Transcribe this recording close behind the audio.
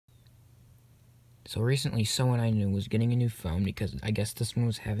So recently, someone I knew was getting a new phone because I guess this one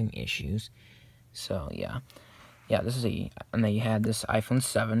was having issues. So yeah, this is and they had this iPhone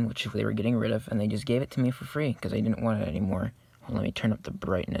 7, which they were getting rid of, and they just gave it to me for free because they didn't want it anymore. Well, let me turn up the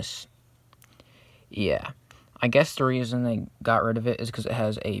brightness. Yeah, I guess the reason they got rid of it is because it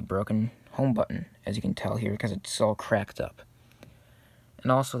has a broken home button, as you can tell here, because it's all cracked up.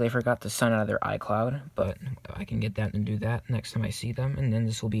 And also, they forgot to sign out of their iCloud, but I can get that and do that next time I see them, and then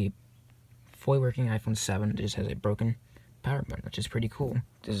this will be fully working iPhone 7. It just has a broken power button, which is pretty cool.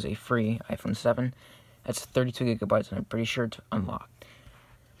 This is a free iPhone 7. That's 32 gigabytes, and I'm pretty sure it's unlocked.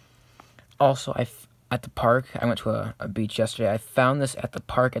 Also, at the park, I went to a beach yesterday. I found this at the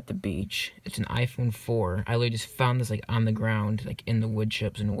park at the beach. It's an iPhone 4. I literally just found this like on the ground, like in the wood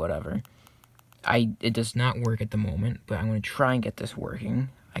chips and whatever. It does not work at the moment, but I'm gonna try and get this working.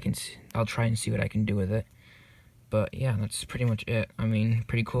 I'll try and see what I can do with it. But yeah, that's pretty much it. I mean,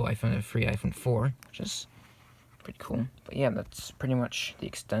 pretty cool. I found a free iPhone 4, which is pretty cool. But yeah, that's pretty much the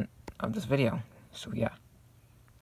extent of this video. So yeah.